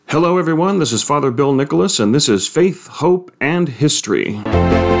Hello, everyone. This is Father Bill Nicholas, and this is Faith, Hope, and History.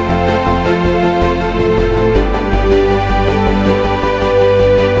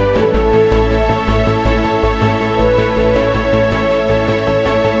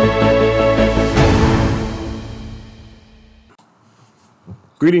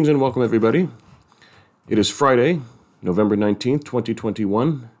 Greetings and welcome, everybody. It is Friday, November 19th,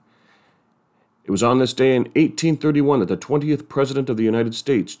 2021. It was on this day in 1831 that the 20th President of the United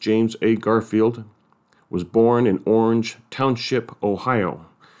States, James A. Garfield, was born in Orange Township, Ohio.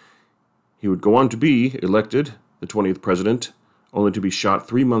 He would go on to be elected the 20th President, only to be shot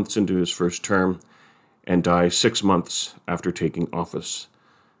 3 months into his first term and die 6 months after taking office.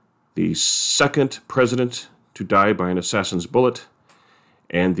 The second President to die by an assassin's bullet,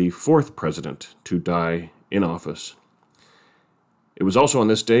 and the fourth President to die in office. It was also on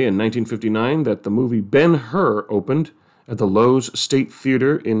this day in 1959 that the movie Ben-Hur opened at the Loews State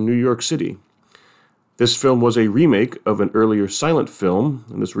Theater in New York City. This film was a remake of an earlier silent film,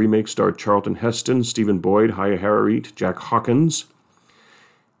 and this remake starred Charlton Heston, Stephen Boyd, Haya Hararit, Jack Hawkins,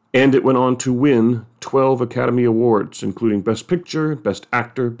 and it went on to win 12 Academy Awards, including Best Picture, Best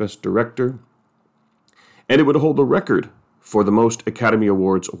Actor, Best Director, and it would hold the record for the most Academy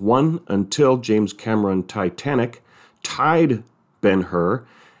Awards won until James Cameron Titanic tied Ben-Hur,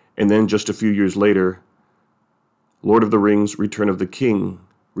 and then just a few years later, Lord of the Rings, Return of the King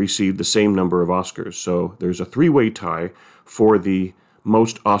received the same number of Oscars. So there's a three-way tie for the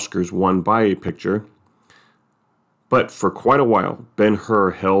most Oscars won by a picture. But for quite a while, Ben-Hur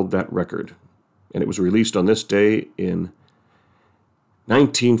held that record, and it was released on this day in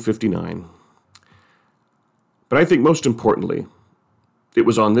 1959. But I think most importantly, it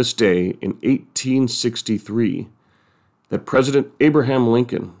was on this day in 1863 that President Abraham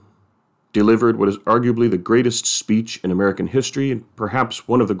Lincoln delivered what is arguably the greatest speech in American history, and perhaps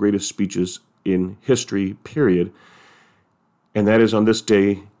one of the greatest speeches in history, period. And that is on this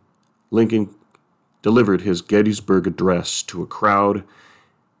day, Lincoln delivered his Gettysburg Address to a crowd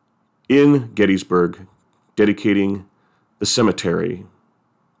in Gettysburg, dedicating the cemetery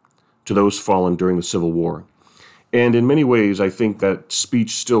to those fallen during the Civil War. And in many ways, I think that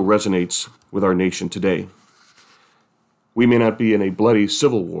speech still resonates with our nation today. We may not be in a bloody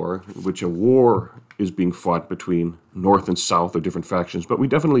civil war, in which a war is being fought between North and South or different factions, but we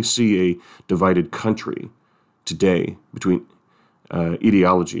definitely see a divided country today between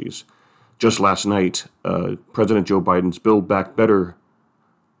ideologies. Just last night, President Joe Biden's Build Back Better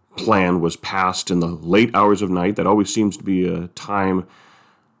plan was passed in the late hours of night. That always seems to be a time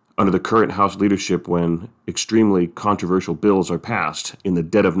under the current House leadership when extremely controversial bills are passed in the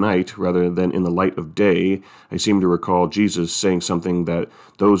dead of night rather than in the light of day. I seem to recall Jesus saying something that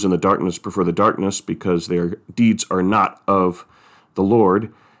those in the darkness prefer the darkness because their deeds are not of the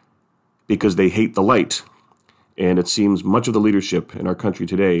Lord, because they hate the light. And it seems much of the leadership in our country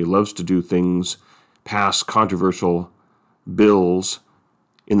today loves to do things, pass controversial bills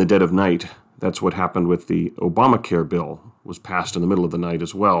in the dead of night. That's what happened with the Obamacare bill, was passed in the middle of the night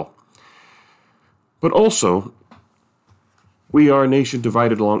as well. But also, we are a nation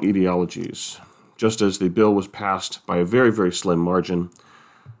divided along ideologies. Just as the bill was passed by a very, very slim margin,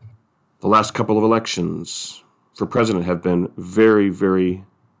 the last couple of elections for president have been very, very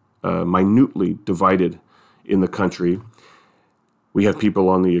minutely divided in the country. We have people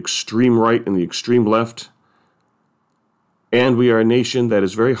on the extreme right and the extreme left, and we are a nation that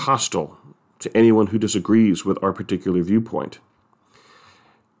is very hostile to anyone who disagrees with our particular viewpoint.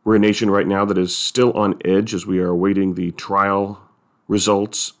 We're a nation right now that is still on edge as we are awaiting the trial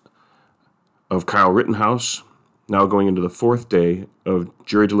results of Kyle Rittenhouse, now going into the fourth day of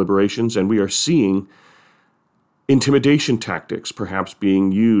jury deliberations, and we are seeing intimidation tactics perhaps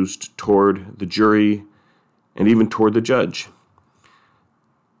being used toward the jury and even toward the judge.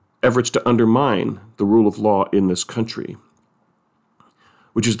 Efforts to undermine the rule of law in this country,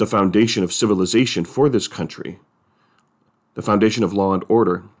 which is the foundation of civilization for this country, the foundation of law and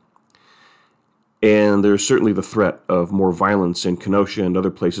order. And there's certainly the threat of more violence in Kenosha and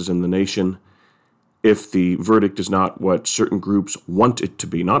other places in the nation if the verdict is not what certain groups want it to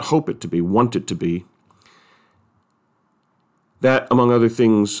be, not hope it to be, want it to be. That, among other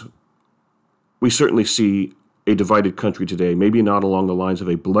things, we certainly see a divided country today, maybe not along the lines of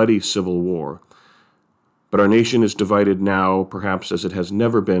a bloody civil war, but our nation is divided now, perhaps as it has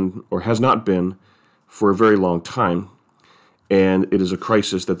never been or has not been for a very long time. And it is a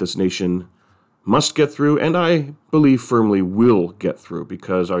crisis that this nation must get through, and I believe firmly will get through,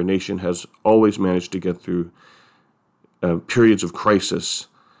 because our nation has always managed to get through periods of crisis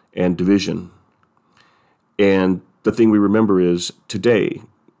and division. And the thing we remember is today,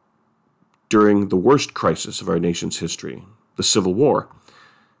 during the worst crisis of our nation's history, the Civil War.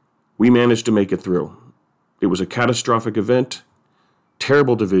 We managed to make it through. It was a catastrophic event,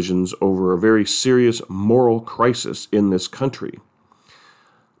 terrible divisions over a very serious moral crisis in this country.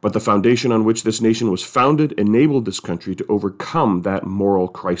 But the foundation on which this nation was founded enabled this country to overcome that moral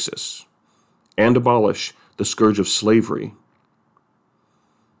crisis and abolish the scourge of slavery.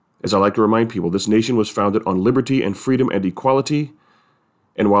 As I like to remind people, this nation was founded on liberty and freedom and equality,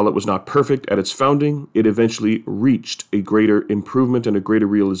 and while it was not perfect at its founding, it eventually reached a greater improvement and a greater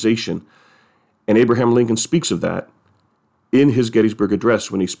realization. And Abraham Lincoln speaks of that in his Gettysburg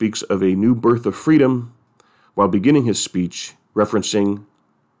Address when he speaks of a new birth of freedom while beginning his speech referencing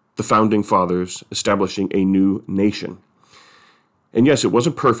the Founding Fathers establishing a new nation. And yes, it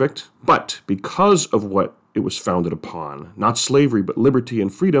wasn't perfect, but because of what it was founded upon, not slavery, but liberty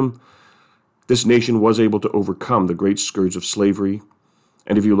and freedom, this nation was able to overcome the great scourge of slavery.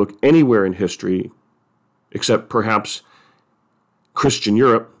 And if you look anywhere in history, except perhaps Christian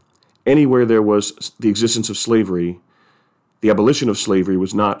Europe, anywhere there was the existence of slavery, the abolition of slavery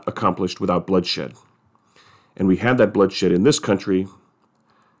was not accomplished without bloodshed. And we had that bloodshed in this country,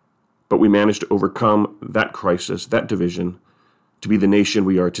 but we managed to overcome that crisis, that division, to be the nation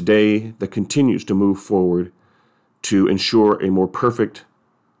we are today that continues to move forward to ensure a more perfect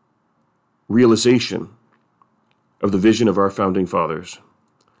realization of the vision of our Founding Fathers.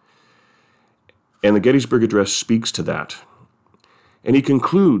 And the Gettysburg Address speaks to that. And he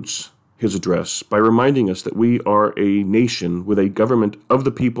concludes his address by reminding us that we are a nation with a government of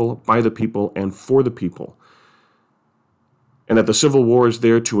the people, by the people, and for the people. And that the Civil War is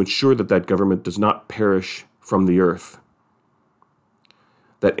there to ensure that that government does not perish from the earth.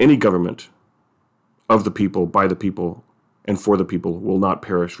 That any government of the people, by the people, and for the people will not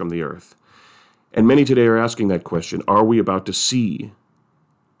perish from the earth. And many today are asking that question, are we about to see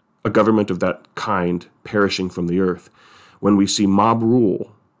a government of that kind perishing from the earth? When we see mob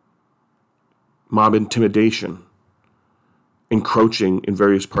rule, mob intimidation, encroaching in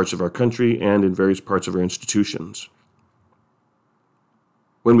various parts of our country and in various parts of our institutions.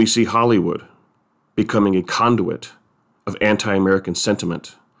 When we see Hollywood becoming a conduit of anti-American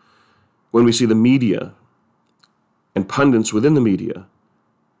sentiment, when we see the media and pundits within the media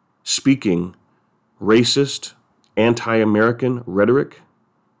speaking racist, anti-American rhetoric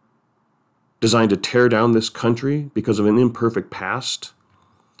designed to tear down this country because of an imperfect past,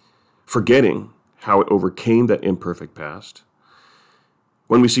 forgetting how it overcame that imperfect past,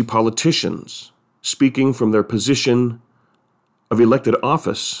 when we see politicians speaking from their position of elected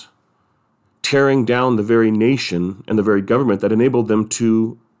office, tearing down the very nation and the very government that enabled them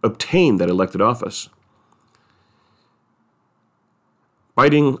to obtain that elected office.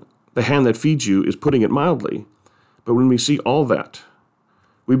 Biting the hand that feeds you is putting it mildly, but when we see all that,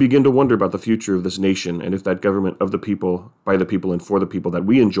 we begin to wonder about the future of this nation and if that government of the people, by the people, and for the people that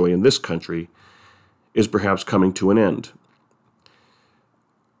we enjoy in this country is perhaps coming to an end.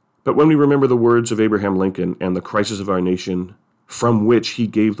 But when we remember the words of Abraham Lincoln and the crisis of our nation from which he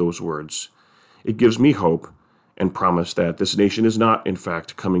gave those words, it gives me hope and promise that this nation is not, in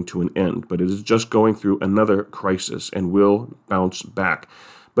fact, coming to an end, but it is just going through another crisis and will bounce back.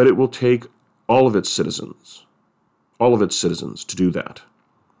 But it will take all of its citizens to do that.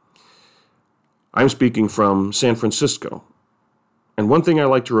 I'm speaking from San Francisco. And one thing I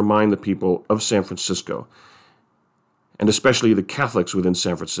like to remind the people of San Francisco, and especially the Catholics within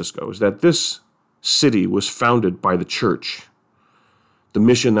San Francisco, is that this city was founded by the church. The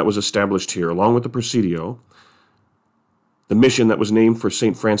mission that was established here, along with the Presidio, the mission that was named for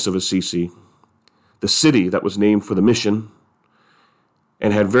St. Francis of Assisi, the city that was named for the mission,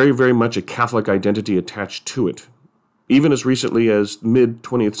 and had very, very much a Catholic identity attached to it, even as recently as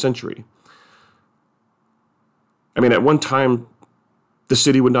mid-20th century. I mean, at one time, the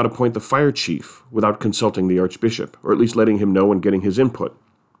city would not appoint the fire chief without consulting the archbishop, or at least letting him know and getting his input.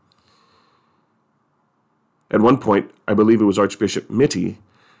 At one point, I believe it was Archbishop Mitty,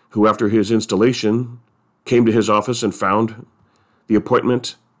 who after his installation came to his office and found the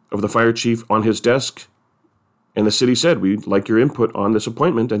appointment of the fire chief on his desk, and the city said, "We'd like your input on this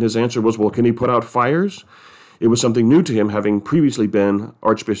appointment," and his answer was, "Well, can he put out fires?" It was something new to him, having previously been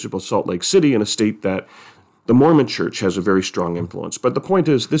Archbishop of Salt Lake City in a state that the Mormon Church has a very strong influence. But the point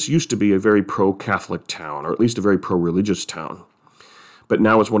is, this used to be a very pro-Catholic town, or at least a very pro-religious town. But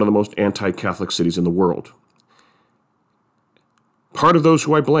now it's one of the most anti-Catholic cities in the world. Part of those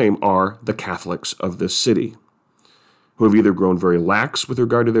who I blame are the Catholics of this city, who have either grown very lax with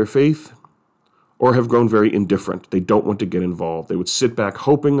regard to their faith or have grown very indifferent. They don't want to get involved. They would sit back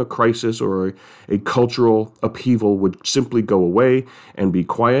hoping a crisis or a cultural upheaval would simply go away and be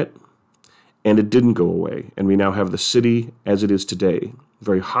quiet. And it didn't go away. And we now have the city as it is today,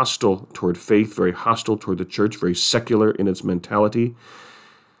 very hostile toward faith, very hostile toward the church, very secular in its mentality.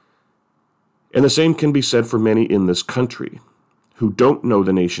 And the same can be said for many in this country who don't know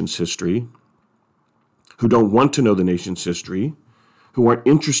the nation's history, who don't want to know the nation's history, who aren't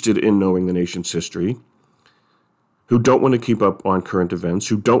interested in knowing the nation's history, who don't want to keep up on current events,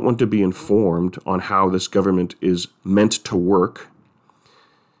 who don't want to be informed on how this government is meant to work.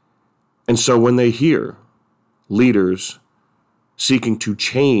 And so when they hear leaders seeking to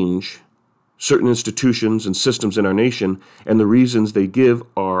change certain institutions and systems in our nation, and the reasons they give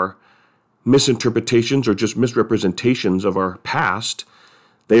are misinterpretations or just misrepresentations of our past,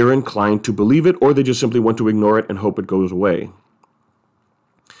 they are inclined to believe it, or they just simply want to ignore it and hope it goes away.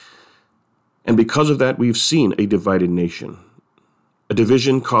 And because of that, we've seen a divided nation, a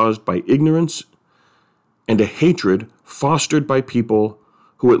division caused by ignorance and a hatred fostered by people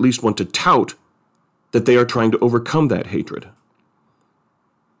who at least want to tout that they are trying to overcome that hatred.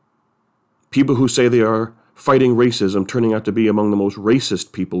 People who say they are fighting racism turning out to be among the most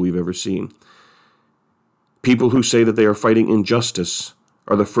racist people we've ever seen. People who say that they are fighting injustice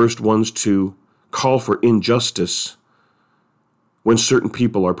are the first ones to call for injustice when certain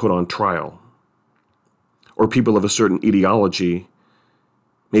people are put on trial, or people of a certain ideology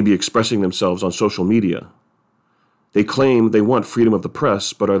may be expressing themselves on social media. They claim they want freedom of the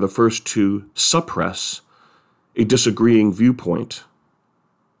press, but are the first to suppress a disagreeing viewpoint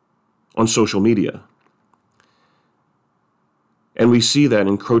on social media. And we see that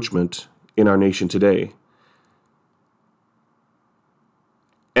encroachment in our nation today.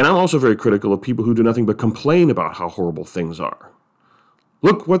 And I'm also very critical of people who do nothing but complain about how horrible things are.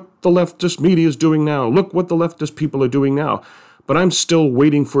 Look what the leftist media is doing now. Look what the leftist people are doing now. But I'm still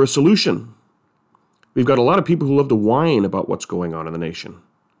waiting for a solution. We've got a lot of people who love to whine about what's going on in the nation.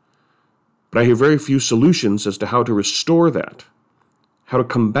 But I hear very few solutions as to how to restore that, how to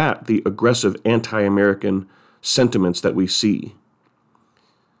combat the aggressive anti-American sentiments that we see.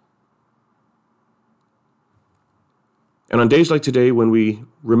 And on days like today, when we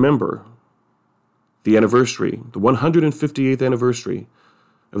remember the anniversary, the 158th anniversary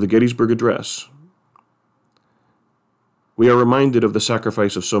of the Gettysburg Address, we are reminded of the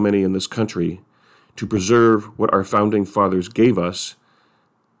sacrifice of so many in this country to preserve what our founding fathers gave us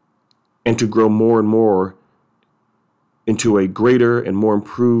and to grow more and more into a greater and more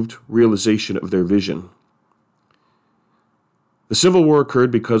improved realization of their vision. The Civil War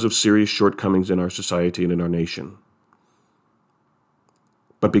occurred because of serious shortcomings in our society and in our nation.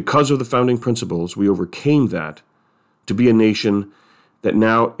 But because of the founding principles, we overcame that to be a nation that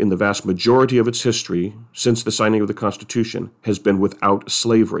now, in the vast majority of its history, since the signing of the Constitution, has been without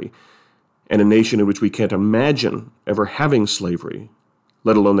slavery, and a nation in which we can't imagine ever having slavery,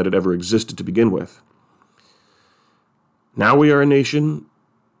 let alone that it ever existed to begin with. Now we are a nation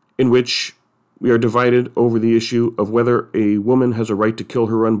in which we are divided over the issue of whether a woman has a right to kill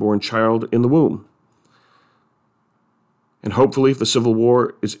her unborn child in the womb. And hopefully, if the Civil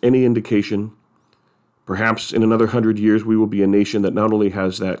War is any indication, perhaps in another 100 years we will be a nation that not only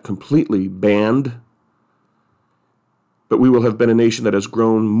has that completely banned, but we will have been a nation that has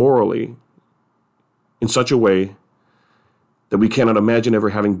grown morally in such a way that we cannot imagine ever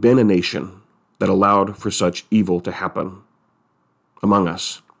having been a nation that allowed for such evil to happen among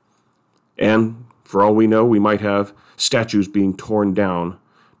us. And for all we know, we might have statues being torn down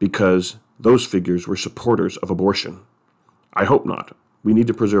because those figures were supporters of abortion. I hope not. We need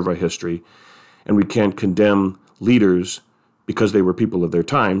to preserve our history, and we can't condemn leaders because they were people of their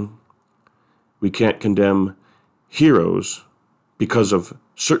time. We can't condemn heroes because of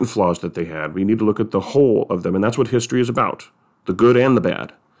certain flaws that they had. We need to look at the whole of them, and that's what history is about, the good and the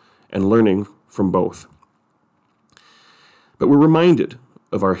bad, and learning from both. But we're reminded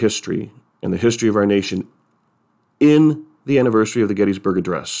of our history and the history of our nation in the anniversary of the Gettysburg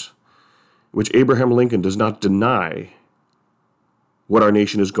Address, which Abraham Lincoln does not deny what our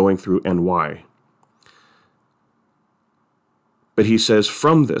nation is going through and why. But he says,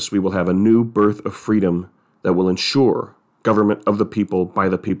 from this we will have a new birth of freedom that will ensure government of the people, by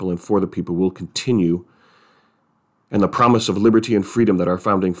the people, and for the people will continue, and the promise of liberty and freedom that our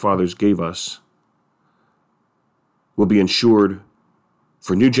founding fathers gave us will be ensured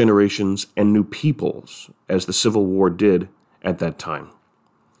for new generations and new peoples, as the Civil War did at that time.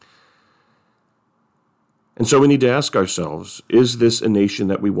 And so we need to ask ourselves, is this a nation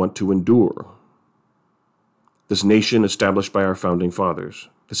that we want to endure? This nation established by our founding fathers,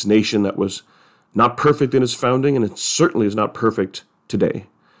 this nation that was not perfect in its founding, and it certainly is not perfect today.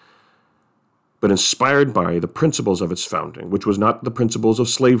 but inspired by the principles of its founding, which was not the principles of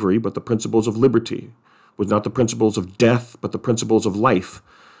slavery, but the principles of liberty, was not the principles of death, but the principles of life,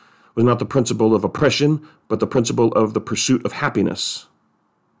 was not the principle of oppression, but the principle of the pursuit of happiness.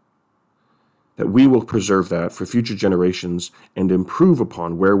 That we will preserve that for future generations and improve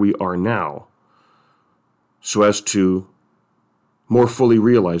upon where we are now, so as to more fully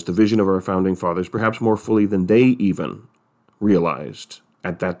realize the vision of our founding fathers, perhaps more fully than they even realized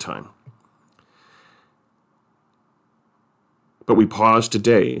at that time. But we pause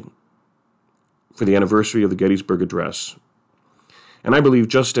today for the anniversary of the Gettysburg Address. And I believe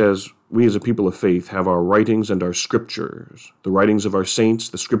just as we as a people of faith have our writings and our scriptures, the writings of our saints,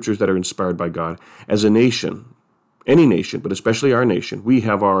 the scriptures that are inspired by God, as a nation, any nation, but especially our nation, we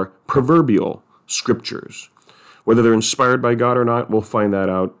have our proverbial scriptures. Whether they're inspired by God or not, we'll find that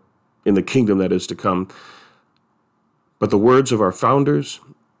out in the kingdom that is to come. But the words of our founders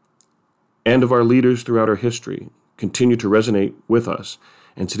and of our leaders throughout our history continue to resonate with us.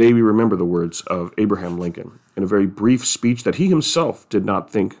 And today we remember the words of Abraham Lincoln in a very brief speech that he himself did not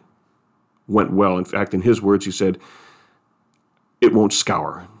think went well. In fact, in his words, he said, "It won't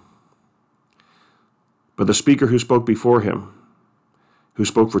scour." But the speaker who spoke before him, who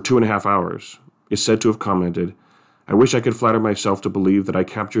spoke for 2.5 hours, is said to have commented, "I wish I could flatter myself to believe that I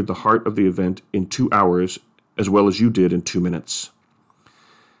captured the heart of the event in 2 hours as well as you did in 2 minutes."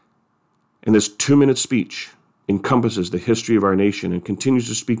 And this 2-minute speech encompasses the history of our nation and continues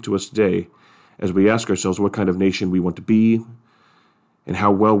to speak to us today as we ask ourselves what kind of nation we want to be and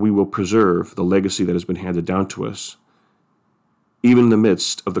how well we will preserve the legacy that has been handed down to us, even in the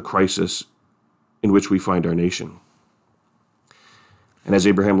midst of the crisis in which we find our nation. And as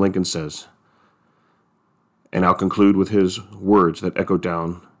Abraham Lincoln says, and I'll conclude with his words that echo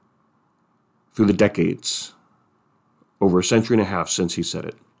down through the decades, over a century and a half since he said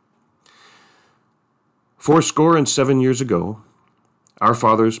it. 7 years ago, our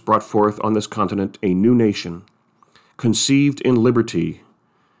fathers brought forth on this continent a new nation, conceived in liberty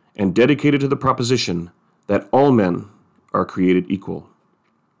and dedicated to the proposition that all men are created equal.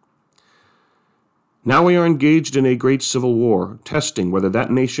 Now we are engaged in a great civil war, testing whether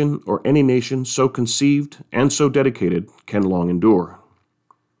that nation or any nation so conceived and so dedicated can long endure.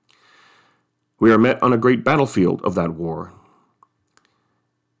 We are met on a great battlefield of that war.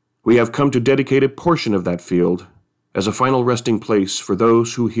 We have come to dedicate a portion of that field as a final resting place for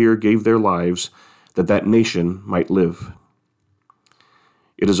those who here gave their lives that that nation might live.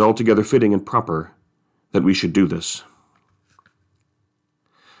 It is altogether fitting and proper that we should do this.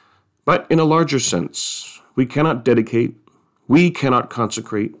 But in a larger sense, we cannot dedicate, we cannot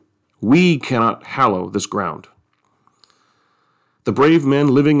consecrate, we cannot hallow this ground. The brave men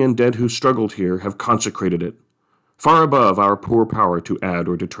living and dead who struggled here have consecrated it, far above our poor power to add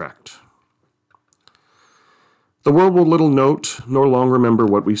or detract. The world will little note nor long remember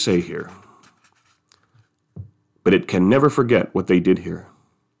what we say here, but it can never forget what they did here.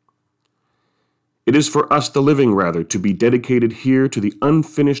 It is for us, the living, rather, to be dedicated here to the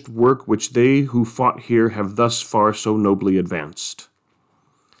unfinished work which they who fought here have thus far so nobly advanced.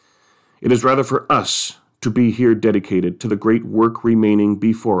 It is rather for us to be here dedicated to the great work remaining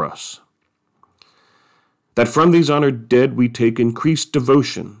before us, that from these honored dead we take increased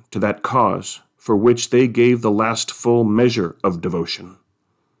devotion to that cause for which they gave the last full measure of devotion,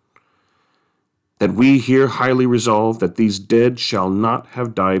 that we here highly resolve that these dead shall not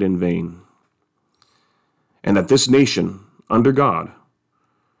have died in vain, and that this nation, under God,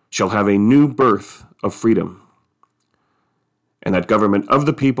 shall have a new birth of freedom, and that government of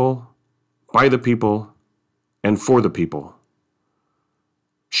the people, by the people, and for the people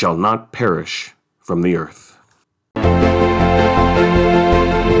shall not perish from the earth.